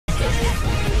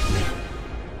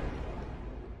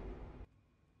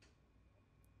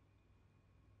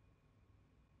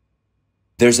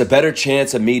There's a better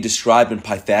chance of me describing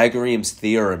Pythagorean's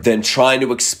theorem than trying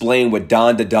to explain what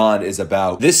Don to Don is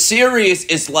about. This series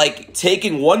is like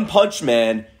taking One Punch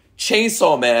Man,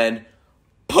 Chainsaw Man,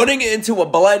 putting it into a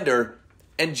blender,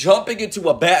 and jumping into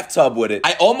a bathtub with it.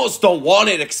 I almost don't want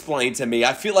it explained to me.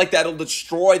 I feel like that'll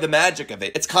destroy the magic of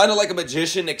it. It's kind of like a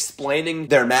magician explaining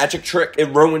their magic trick. It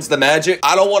ruins the magic.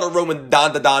 I don't want to ruin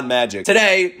Don to Don magic.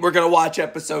 Today, we're gonna watch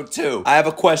episode 2. I have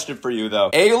a question for you though.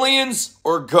 Aliens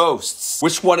or ghosts?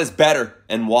 Which one is better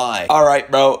and why? All right,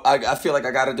 bro. I feel like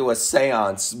I gotta do a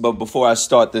seance, but before I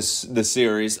start this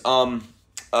series,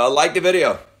 like the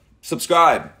video,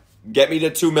 subscribe. Get me to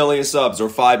 2 million subs or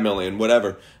 5 million,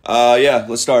 whatever. Yeah,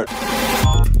 let's start.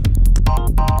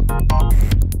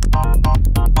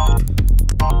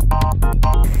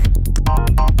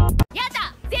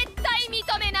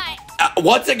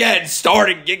 Once again,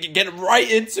 starting, getting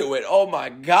right into it. Oh my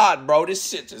god, bro, this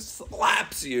shit just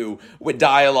slaps you with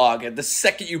dialogue and the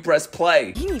second you press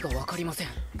play. Bro,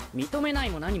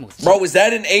 is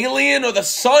that an alien or the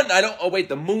sun? Oh wait,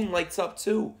 the moon lights up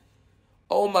too.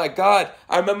 Oh my god,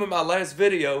 I remember my last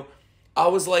video, I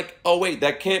was like, oh wait,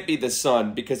 that can't be the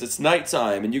sun because it's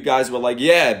nighttime. And you guys were like,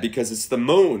 yeah, because it's the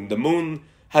moon. The moon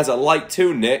has a light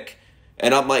too, Nick.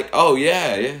 And I'm like, oh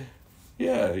yeah,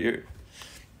 you're...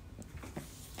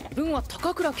 Oh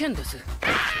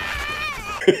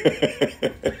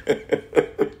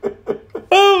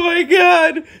my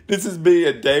god, this is me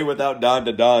a day without Don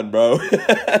to Don, bro.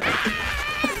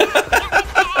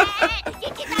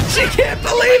 She can't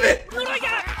believe it!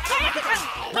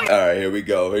 Alright, here we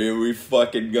go. Here we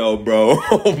fucking go, bro.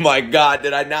 Oh my god,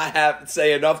 did I not have to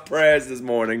say enough prayers this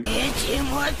morning? Yo,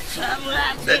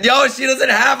 she doesn't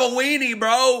have a weenie,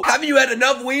 bro. Haven't you had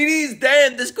enough weenies?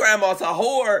 Damn, this grandma's a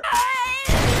whore.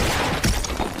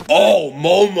 Oh,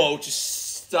 Momo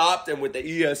just stopped him with the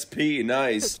ESP.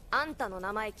 Nice.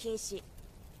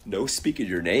 No speaking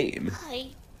your name.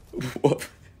 What?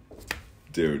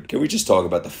 Dude, can we just talk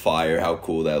about the fire, how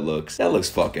cool that looks? That looks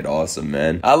fucking awesome,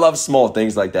 man. I love small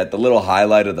things like that, the little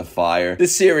highlight of the fire.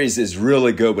 This series is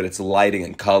really good with its lighting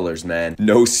and colors, man.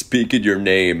 No speaking your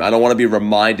name. I don't want to be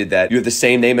reminded that you have the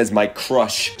same name as my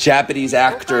crush, Japanese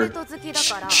actor,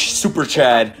 Super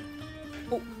Chad.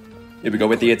 Here we go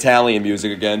with the Italian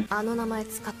music again.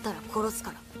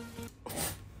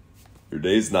 Your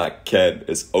name's not Ken,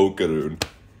 it's Okarun.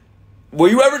 Were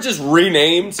you ever just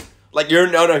renamed? Like your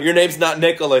name's not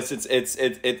Nicholas.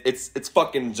 It's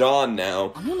fucking John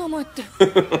now.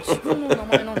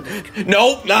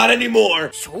 Nope, not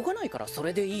anymore.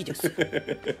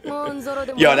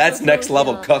 Yo, that's next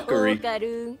level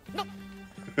cuckery.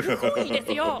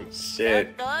 Oh,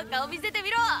 shit.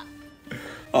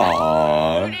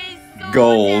 Aww.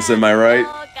 Goals, am I right?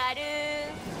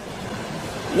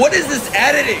 What is this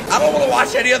editing? I don't want to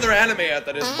watch any other anime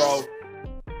after this, bro.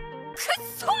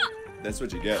 That's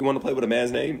what you get. You want to play with a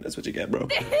man's name? That's what you get, bro.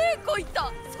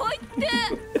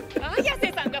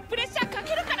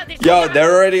 Yo,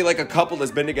 they're already like a couple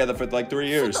that's been together for like 3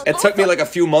 years. It took me like a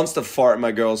few months to fart in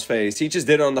my girl's face. He just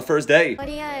did it on the first day.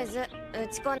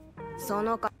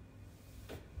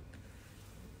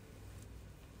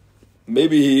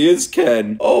 Maybe he is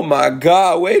Ken. Oh my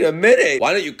god, wait a minute.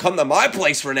 Why don't you come to my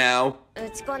place for now?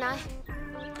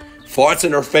 Farts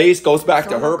in her face, goes back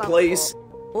to her place.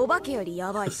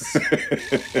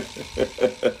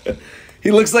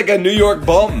 He looks like a New York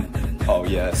bum. Oh,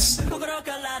 yes.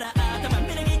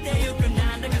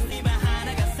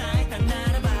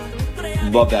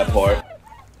 Love that part.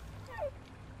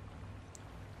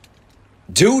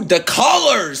 Dude, the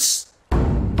colors!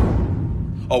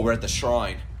 Oh, we're at the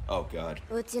shrine. Oh, God.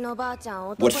 What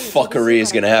fuckery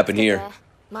is gonna happen here?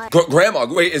 Grandma,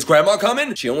 wait, is Grandma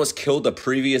coming? She almost killed a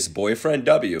previous boyfriend,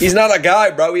 W. He's not a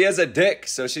guy, bro. He has a dick,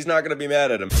 so she's not gonna be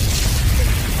mad at him.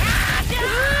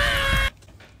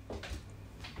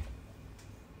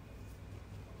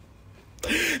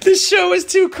 This show is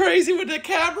too crazy with the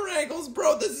camera angles,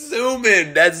 bro. The zoom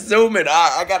in. That zoom in.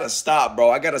 I gotta stop,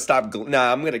 bro. I gotta stop.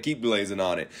 Nah, I'm gonna keep glazing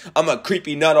on it. I'm a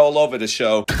creepy nut all over the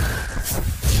show. He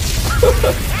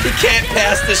can't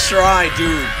pass the shrine,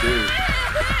 dude.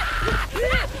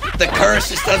 The curse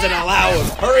just doesn't allow him.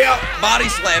 Hurry up, body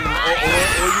slam him, or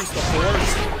use the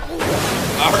force.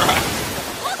 All right.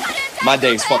 My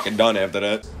day's fucking done after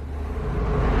that.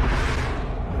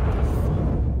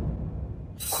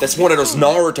 That's one of those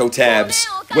Naruto tabs.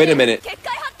 Wait a minute.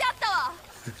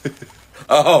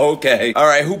 Oh, okay. All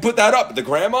right, who put that up? The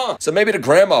grandma? So maybe the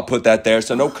grandma put that there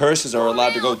so no curses are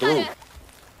allowed to go through.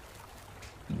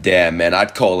 Damn, man,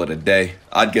 I'd call it a day.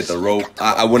 I'd get the rope.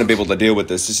 I wouldn't be able to deal with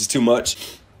this. This is too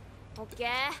much.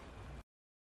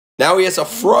 Now he has a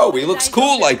fro. He looks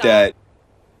cool like that.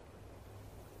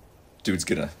 Dude's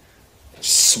gonna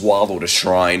swallow the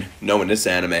shrine, knowing this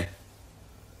anime.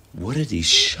 What are these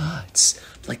shots?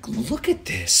 Like, look at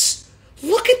this.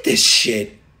 Look at this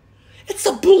shit. It's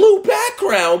a blue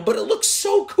background, but it looks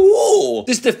so cool.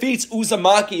 This defeats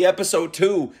Uzumaki episode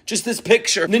 2. Just this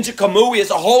picture. Ninja Kamui as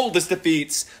a whole, this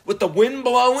defeats. With the wind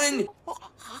blowing.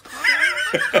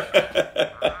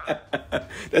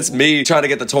 That's me trying to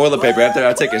get the toilet paper after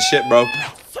I take a shit, bro.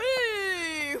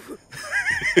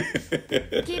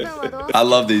 I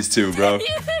love these two, bro.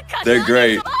 They're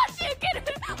great.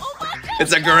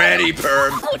 It's a granny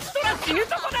perm.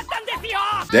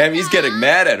 Damn, he's getting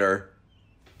mad at her.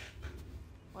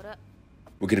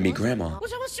 We're gonna meet grandma.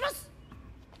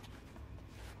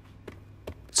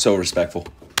 So respectful.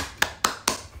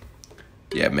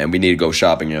 Yeah, man, we need to go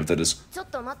shopping after this.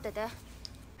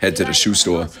 Head to the shoe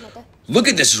store. Look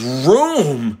at this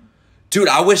room! Dude,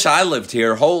 I wish I lived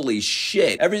here. Holy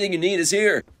shit. Everything you need is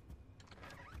here.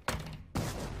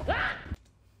 I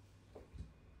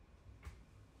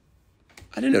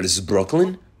didn't know this is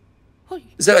Brooklyn.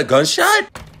 Is that a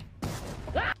gunshot?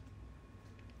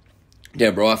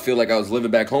 Yeah, bro, I feel like I was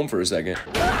living back home for a second.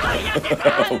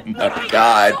 Oh my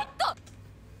god.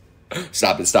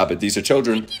 Stop it. These are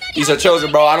children. These are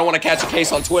children, bro. I don't want to catch a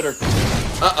case on Twitter.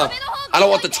 I don't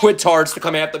want the twittards to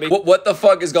come after me. What the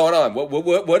fuck is going on?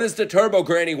 What is the Turbo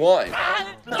Granny wine?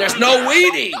 There's no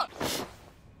weenie!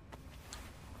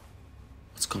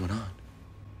 What's going on?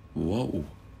 Whoa.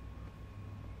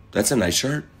 That's a nice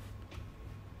shirt.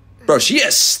 Bro, she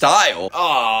has style.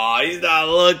 Aw, he's not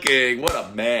looking. What a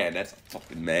man. That's a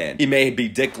fucking man. He may be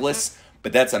dickless,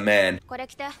 but that's a man. Why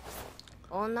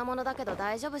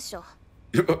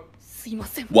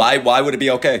would it be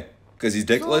okay? Because he's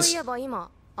dickless?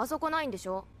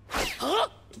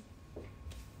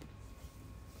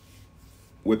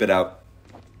 Whip it out.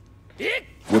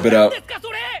 Whip it out.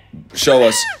 Show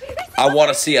us. I want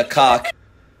to see a cock.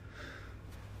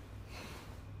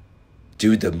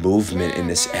 Dude, the movement in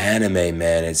this anime,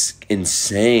 man, it's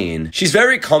insane. She's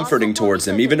very comforting towards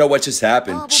him, even though what just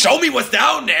happened. Show me what's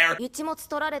down there! This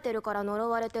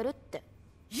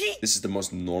is the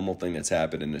most normal thing that's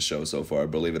happened in this show so far,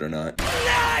 believe it or not.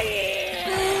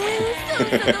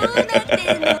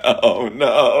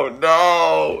 Oh,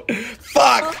 no.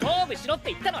 Fuck!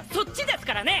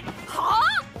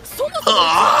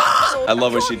 I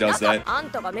love when she does that.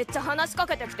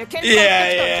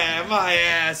 Yeah, my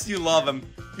ass. You love him.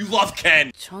 You love Ken.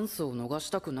 I didn't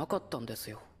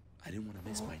want to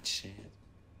miss my chance.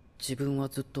 So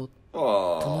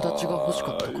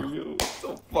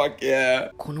fuck yeah.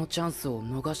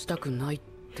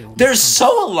 They're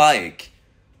so alike.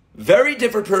 Very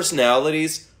different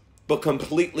personalities, but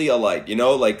completely alike. You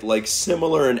know, like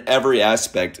similar in every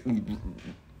aspect.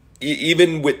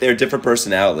 Even with their different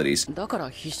personalities. Now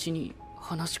he's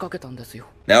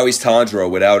Tanjiro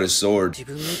without his sword.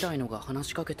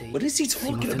 What is he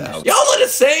talking about? Y'all are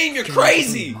insane! You're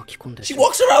crazy! She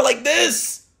walks around like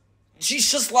this!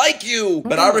 She's just like you!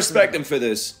 But I respect him for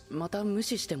this.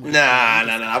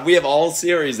 Nah. We have all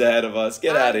series ahead of us.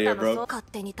 Get out of here, bro.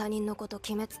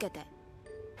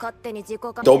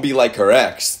 Don't be like her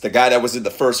ex, the guy that was in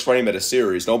the first frame of the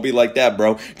series. Don't be like that,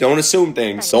 bro. Don't assume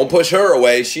things. Don't push her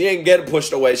away. she ain't getting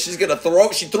pushed away. She's gonna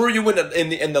she threw you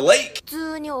in the lake.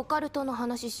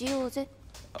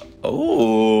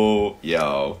 Oh,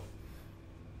 yo.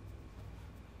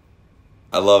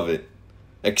 I love it.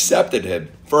 Accepted him.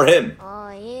 For him.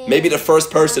 Maybe the first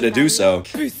person to do so.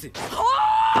 He's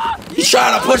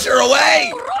trying to push her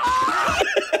away!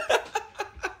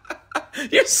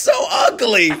 You're so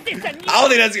ugly! I don't think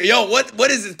that's... Yo,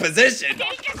 what is his position?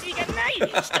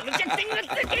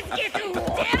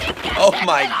 Oh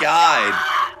my god.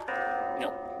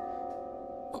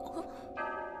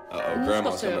 Uh-oh,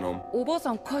 grandma's coming home. What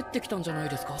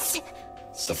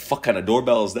the fuck kind of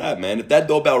doorbell is that, man? If that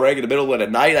doorbell rang in the middle of the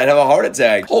night, I'd have a heart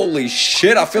attack. Holy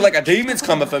shit, I feel like a demon's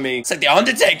coming for me. It's like the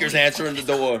Undertaker's answering the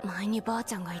door.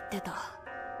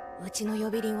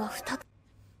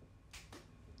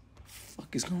 What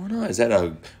is going on? Is that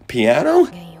a piano?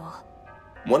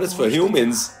 One is for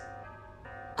humans.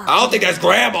 I don't think that's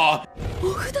grandma.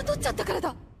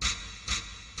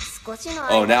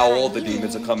 Oh, now all the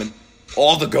demons are coming.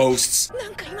 All the ghosts.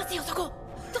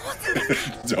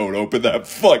 Don't open that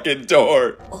fucking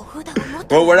door.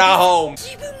 Well, we're not home.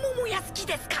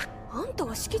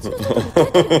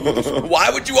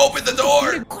 Why would you open the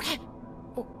door?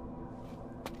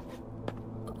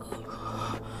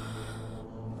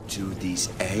 Dude, these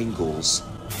angles.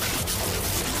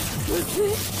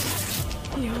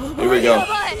 Here we go.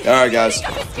 Alright, guys.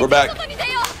 We're back.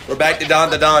 We're back to Don.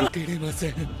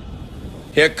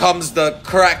 Here comes the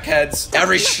crackheads.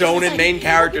 Every shonen main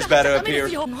character's better appear.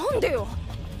 Oh,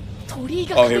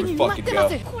 here we fucking go.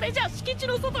 This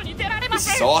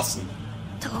is awesome.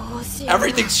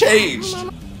 Everything's changed.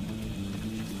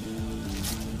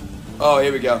 Oh,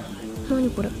 here we go.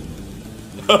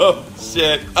 Oh,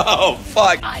 shit. Oh,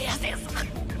 fuck.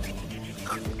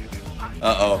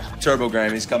 Uh-oh. Turbo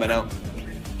Grammy's coming out.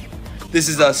 This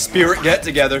is a spirit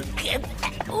get-together.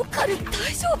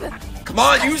 Come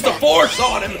on, use the force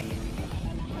on him.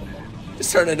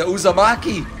 Just turn into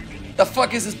Uzumaki. The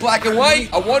fuck is this black and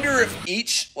white? I wonder if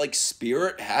each, like,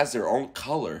 spirit has their own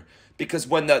color. Because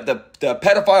when the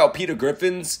pedophile Peter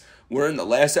Griffins were in the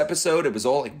last episode, it was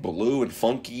all, like, blue and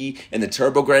funky. And the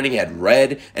Turbo Granny had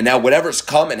red. And now whatever's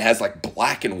coming has, like,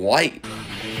 black and white.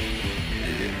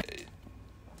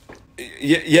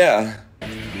 Yeah.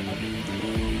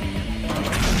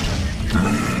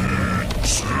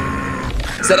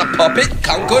 Is that a puppet?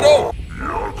 Kankuro?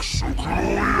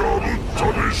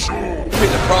 Made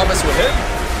the promise with him?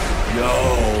 No.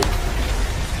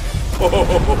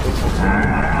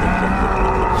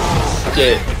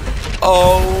 Shit.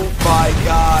 Oh my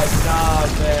god, nah,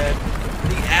 man.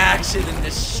 The action in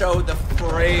this show, the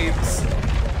frames,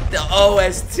 the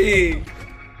OST.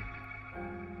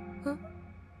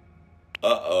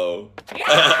 Uh-oh.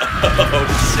 Oh,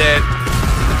 shit.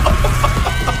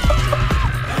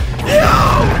 Yo!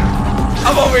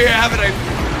 I'm over here having a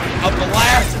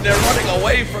blast and they're running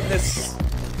away from this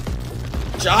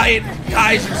giant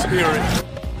Kaiser spirit.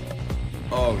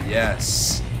 Oh,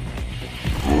 yes.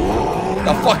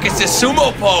 The fuck is this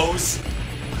sumo pose?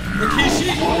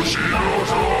 Rikishi?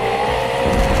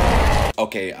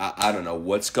 Okay, I don't know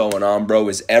what's going on, bro.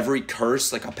 Is every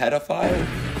curse like a pedophile?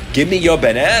 Give me your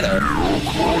banana.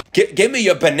 Give me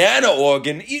your banana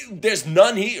organ. There's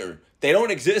none here. They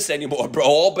don't exist anymore, bro.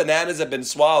 All bananas have been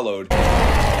swallowed.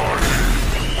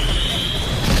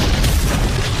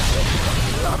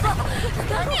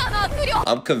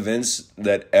 I'm convinced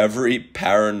that every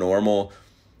paranormal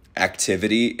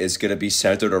activity is gonna be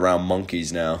centered around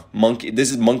monkeys now.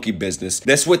 This is monkey business.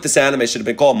 That's what this anime should have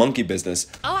been called, monkey business.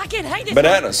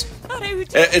 Bananas.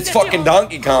 It's fucking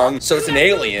Donkey Kong, so it's an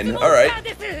alien. All right.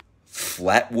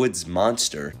 Flatwoods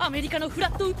Monster.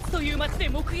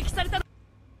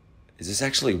 Is this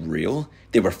actually real?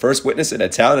 They were first witnessed in a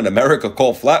town in America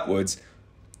called Flatwoods.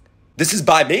 This is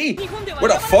by me?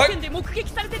 What the fuck?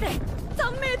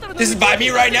 This is by me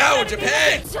right now in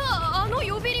Japan. What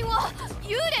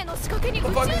the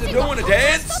fuck is it doing, a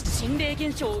dance? I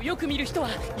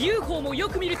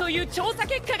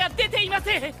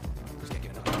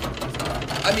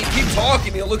mean, keep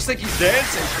talking, it looks like he's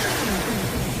dancing.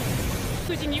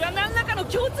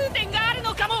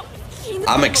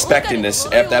 I'm expecting this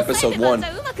after episode 1,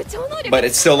 but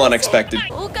it's still unexpected.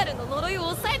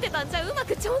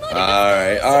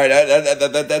 Alright,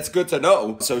 that's good to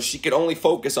know. So she can only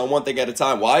focus on one thing at a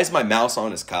time. Why is my mouse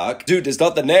on his cock? Dude, there's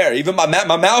nothing there. Even my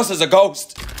mouse is a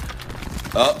ghost.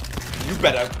 Oh, you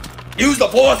better use the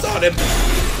force on him.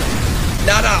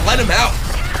 Nah, let him out.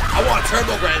 I want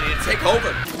Turbo Granny to take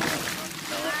over.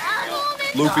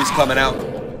 Luffy's coming out.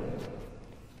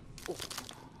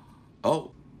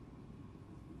 Oh.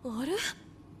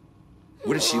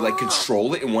 What did she, like,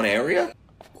 control it in one area?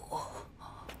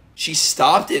 She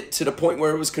stopped it to the point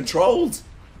where it was controlled.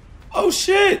 Oh,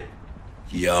 shit.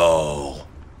 Yo.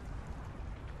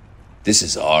 This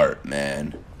is art,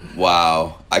 man.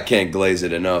 Wow. I can't glaze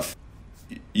it enough.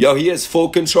 Yo, he has full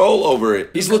control over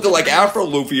it. He's looking like Afro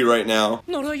Luffy right now.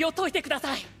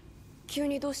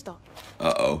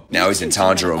 Uh-oh. Now he's in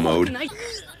Tanjiro mode.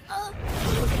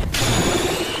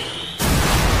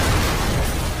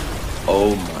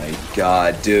 Oh my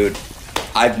god, dude.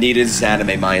 I've needed this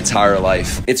anime my entire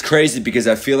life. It's crazy because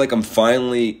I feel like I'm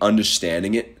finally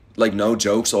understanding it. Like, no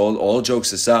jokes, all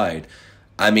jokes aside.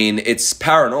 I mean, it's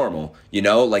paranormal, you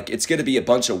know? Like, it's gonna be a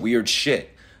bunch of weird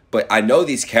shit. But I know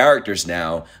these characters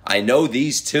now. I know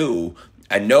these two.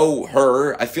 I know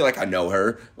her. I feel like I know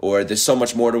her. Or there's so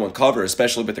much more to uncover,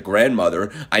 especially with the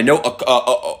grandmother. I know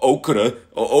Okura,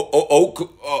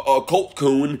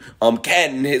 Colt-kun,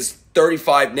 Ken, his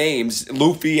 35 names,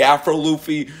 Luffy, Afro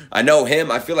Luffy. I know him.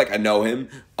 I feel like I know him.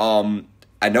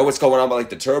 I know what's going on with like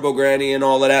the Turbo Granny and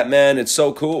all of that, man. It's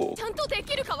so cool.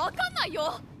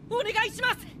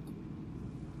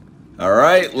 All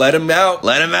right, let him out.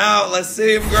 Let him out. Let's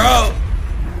see him grow.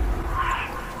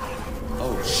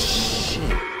 Oh shit!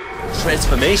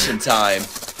 Transformation time.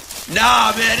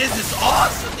 Nah, man, this is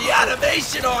awesome. The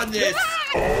animation on this.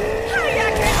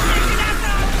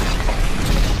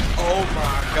 Oh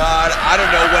my god, I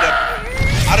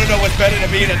don't know what's better than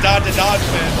being a Don fan,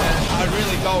 man. I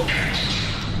really don't.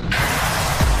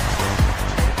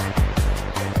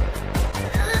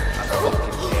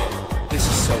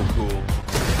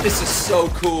 This is so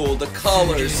cool. The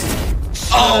colors.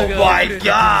 Oh my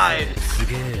god.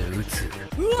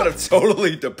 But I'm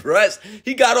totally depressed.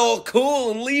 He got all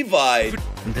cool in Levi.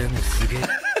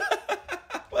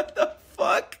 What the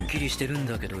fuck?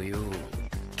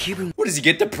 What, does he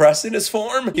get depressed in his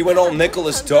form? He went all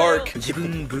Nicholas Dark.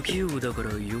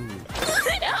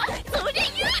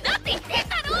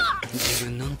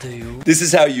 This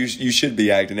is how you should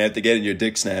be acting after getting your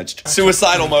dick snatched.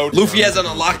 Suicidal mode. Luffy hasn't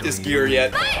unlocked this gear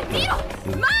yet.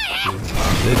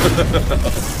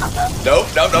 Nope,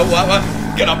 no, what?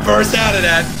 Gonna burst out of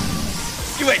that.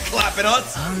 You ain't clapping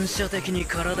us.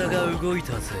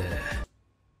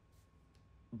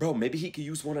 Bro, maybe he could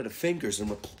use one of the fingers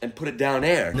and put it down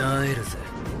there.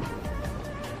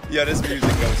 Yeah, this music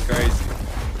goes crazy.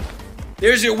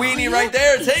 There's your weenie right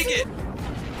there. Take it.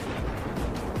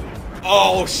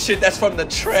 Oh shit, that's from the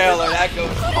trailer. That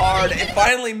goes hard. It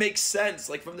finally makes sense.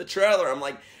 Like from the trailer, I'm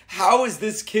like, how is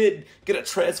this kid gonna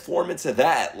transform into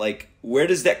that? Like, where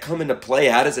does that come into play?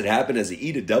 How does it happen? Does he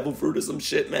eat a devil fruit or some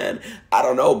shit, man? I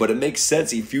don't know, but it makes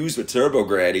sense. He fused with Turbo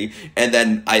Granny, and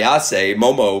then Ayase,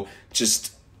 Momo,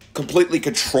 just completely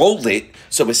controlled it,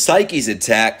 so his psyche's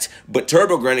intact, but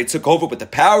Turbo Granny took over with the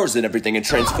powers and everything and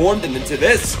transformed him into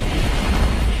this.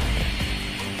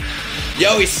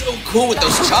 Yo, he's so cool with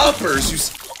those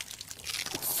choppers.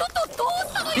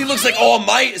 He looks like All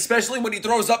Might, especially when he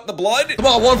throws up the blood. Come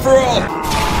on, one for all.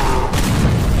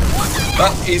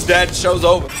 Oh, he's dead. Show's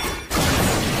over.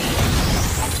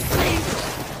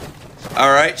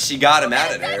 All right, she got him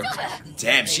out of there.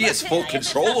 Damn, she has full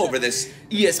control over this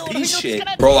ESP shit.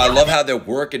 Bro, I love how they're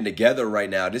working together right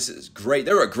now. This is great.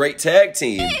 They're a great tag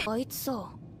team. Yeah,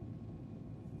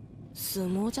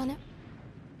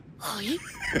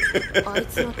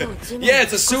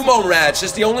 it's a sumo match.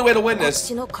 It's the only way to win this.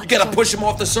 You gotta push him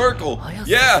off the circle.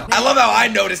 Yeah, I love how I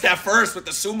noticed that first with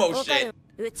the sumo shit.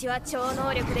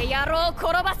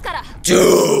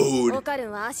 Dude!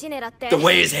 The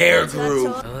way his hair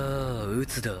grew.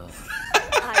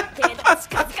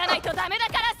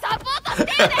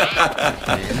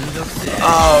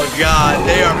 Oh god,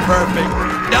 they are perfect.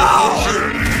 No!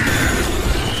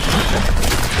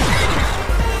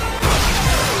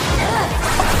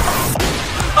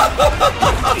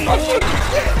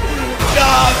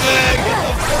 Nah, man, get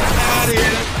the fuck out of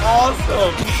here. That's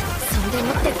awesome.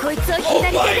 Oh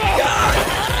my god.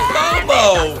 Combo.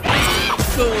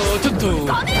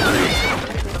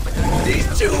 These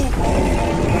two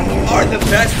are the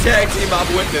best tag team I've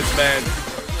witnessed, man.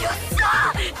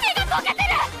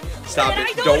 Stop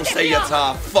it. Don't say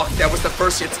Yata. Fuck, that was the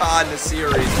first Yata in the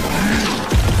series.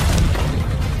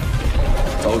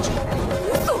 Told you.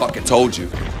 Fucking told you.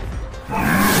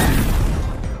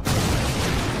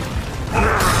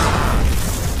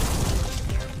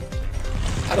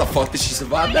 How the fuck did she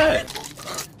survive that?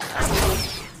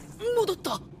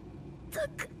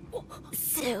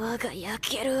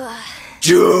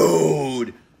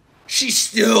 Dude! She's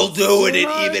still doing it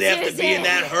even after being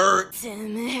that hurt.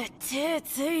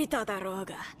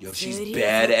 Yo, she's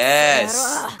badass.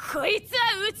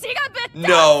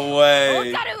 No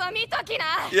way.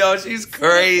 Yo, she's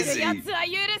crazy.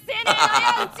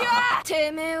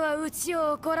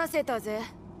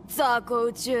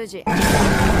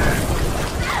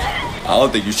 I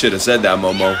don't think you should have said that,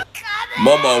 Momo.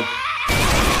 Momo.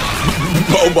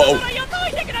 Momo.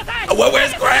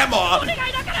 Where's Grandma?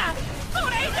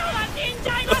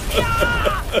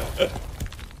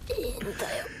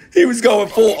 He was going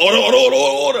full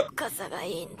order.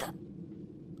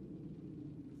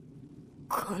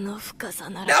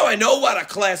 Now I know why the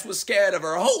class was scared of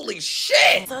her. Holy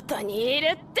shit!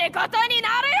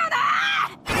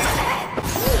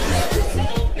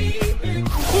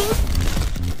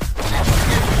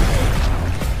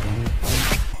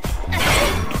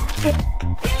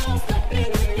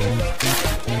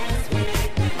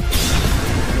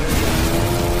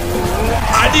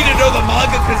 I need to know the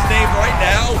mangaka's name right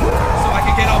now so I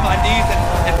can get on my knees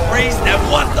and praise them.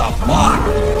 What the fuck?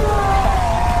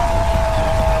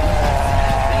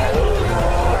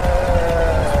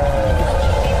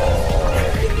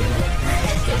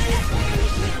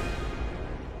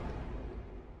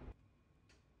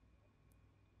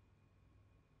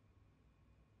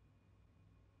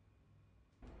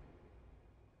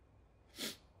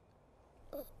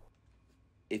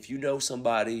 If you know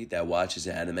somebody that watches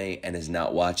anime and is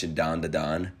not watching Dan Da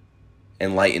Dan,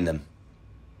 enlighten them.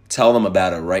 Tell them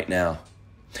about it right now.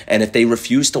 And if they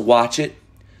refuse to watch it,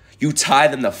 you tie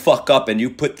them the fuck up and you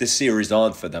put the series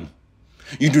on for them.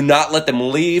 You do not let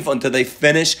them leave until they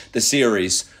finish the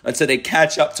series, until they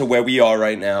catch up to where we are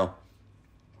right now.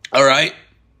 All right?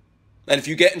 And if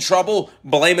you get in trouble,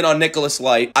 blame it on Nicholas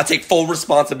Light. I take full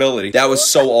responsibility. That was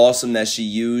so awesome that she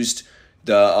used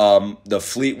the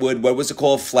Fleetwood, what was it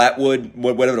called? Flatwood,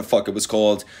 whatever the fuck it was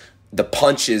called. The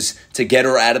punches to get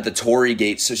her out of the Tory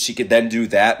gate so she could then do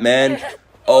that, man.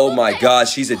 Oh my God,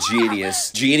 she's a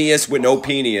genius. Genius with no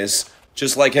penis.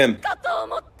 Just like him.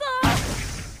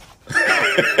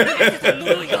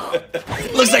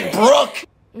 Looks like Brooke.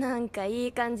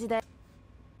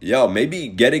 Yo, maybe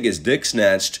getting his dick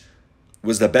snatched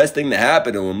was the best thing to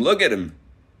happen to him. Look at him.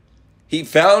 He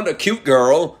found a cute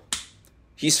girl.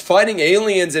 He's fighting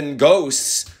aliens and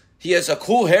ghosts. He has a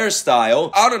cool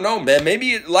hairstyle. I don't know, man.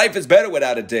 Maybe life is better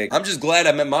without a dick. I'm just glad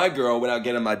I met my girl without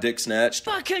getting my dick snatched.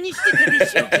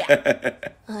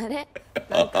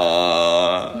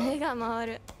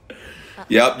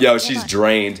 Yep, yo, she's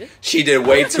drained. She did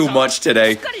way too much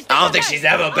today. I don't think she's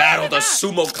ever battled a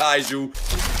sumo kaiju.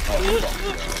 Oh,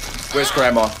 where's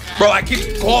Grandma? Bro, I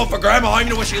keep calling for Grandma. I don't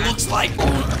even know what she looks like.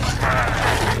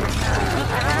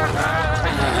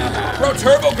 Bro,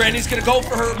 Turbo Granny's gonna go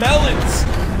for her melons.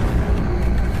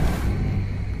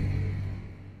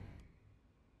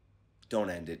 Don't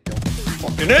end it. Don't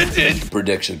fucking end it.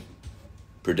 Prediction.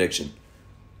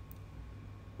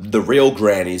 The real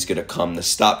Granny's gonna come to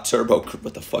stop Turbo.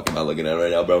 What the fuck am I looking at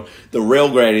right now, bro? The real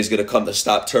Granny's gonna come to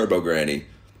stop Turbo Granny.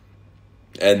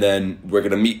 And then we're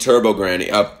gonna meet Turbo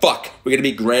Granny. We're gonna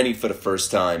meet Granny for the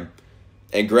first time.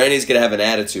 And Granny's gonna have an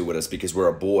attitude with us because we're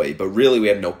a boy. But really, we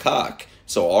have no cock.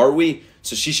 So are we?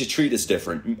 So she should treat us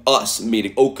different. Us,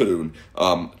 meaning Okarun,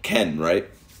 Ken, right?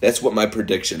 That's what my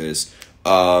prediction is.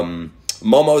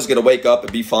 Momo's gonna wake up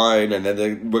and be fine. And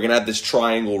then we're gonna have this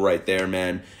triangle right there,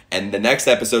 man. And the next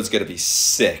episode's gonna be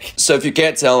sick. So if you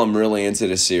can't tell, I'm really into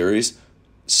this series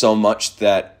so much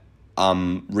that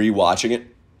I'm rewatching it.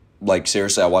 Like,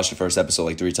 seriously, I watched the first episode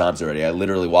like 3 times already. I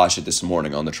literally watched it this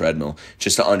morning on the treadmill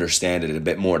just to understand it a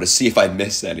bit more, to see if I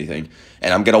missed anything.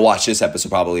 And I'm gonna watch this episode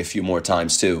probably a few more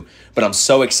times too. But I'm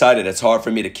so excited, it's hard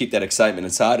for me to keep that excitement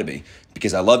inside of me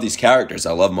because I love these characters.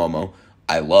 I love Momo.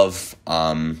 I love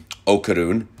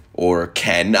Okarun or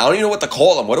Ken. I don't even know what to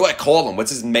call him. What do I call him? What's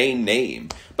his main name?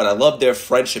 But I love their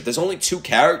friendship. There's only 2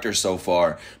 characters so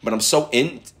far, but I'm so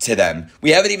into them.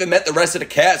 We haven't even met the rest of the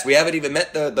cast. We haven't even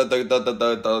met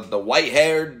the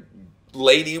white-haired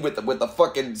lady with the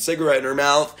fucking cigarette in her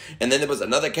mouth. And then there was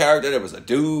another character. There was a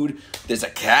dude. There's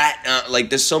a cat. Like,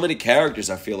 there's so many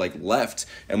characters I feel like left,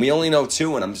 and we only know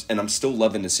 2. And I'm still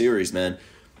loving the series, man.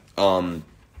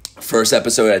 First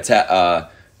episode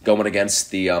going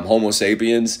against the Homo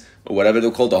sapiens or whatever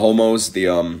they're called, the homos,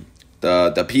 the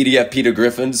PDF Peter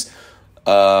Griffins,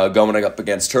 going up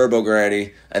against Turbo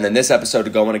Granny, and then this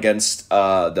episode going against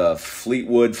the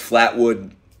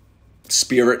Flatwood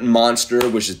Spirit Monster,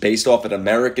 which is based off an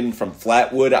American from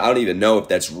Flatwood. I don't even know if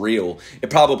that's real.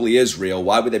 It probably is real.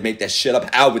 Why would they make that shit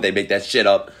up? How would they make that shit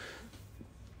up?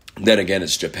 Then again,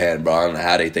 it's Japan, bro. I don't know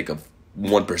how they think of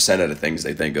 1% of the things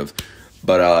they think of.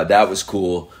 But that was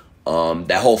cool.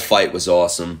 That whole fight was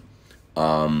awesome.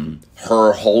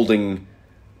 Her holding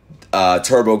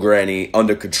Turbo Granny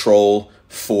under control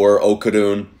for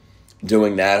Okarun,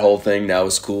 doing that whole thing, that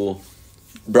was cool.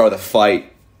 Bro, the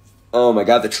fight. Oh my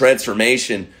God, the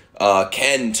transformation.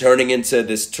 Ken turning into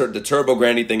this the Turbo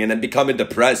Granny thing and then becoming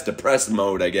depressed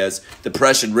mode, I guess.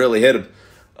 Depression really hit him.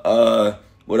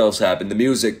 What else happened? The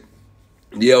music,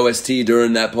 the OST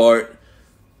during that part,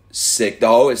 sick. The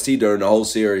OST during the whole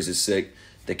series is sick.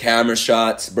 The camera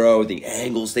shots, bro, the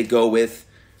angles they go with.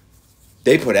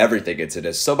 They put everything into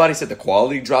this. Somebody said the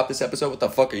quality dropped this episode. What the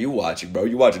fuck are you watching, bro?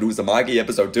 You watching Uzumaki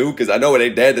episode 2? Because I know it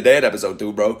ain't Dead to Dead episode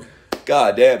 2, bro.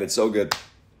 God damn, it's so good.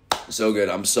 So good.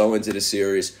 I'm so into this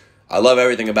series. I love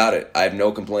everything about it. I have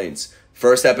no complaints.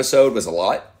 First episode was a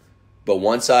lot. But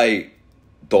once I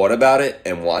thought about it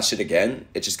and watched it again,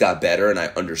 it just got better and I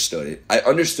understood it. I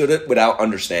understood it without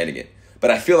understanding it.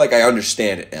 But I feel like I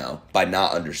understand it now by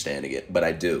not understanding it. But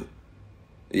I do.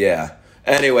 Yeah.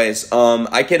 Anyways,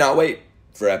 I cannot wait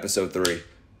for episode 3.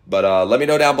 But let me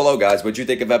know down below, guys, what you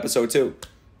think of episode 2.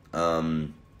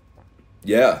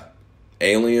 Yeah.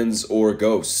 Aliens or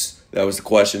ghosts? That was the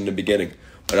question in the beginning.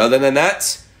 But other than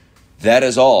that, that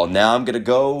is all. Now I'm going to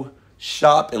go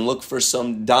shop and look for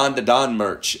some Don to Don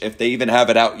merch, if they even have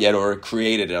it out yet or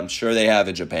created it. I'm sure they have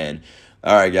in Japan.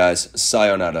 All right, guys.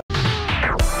 Sayonara.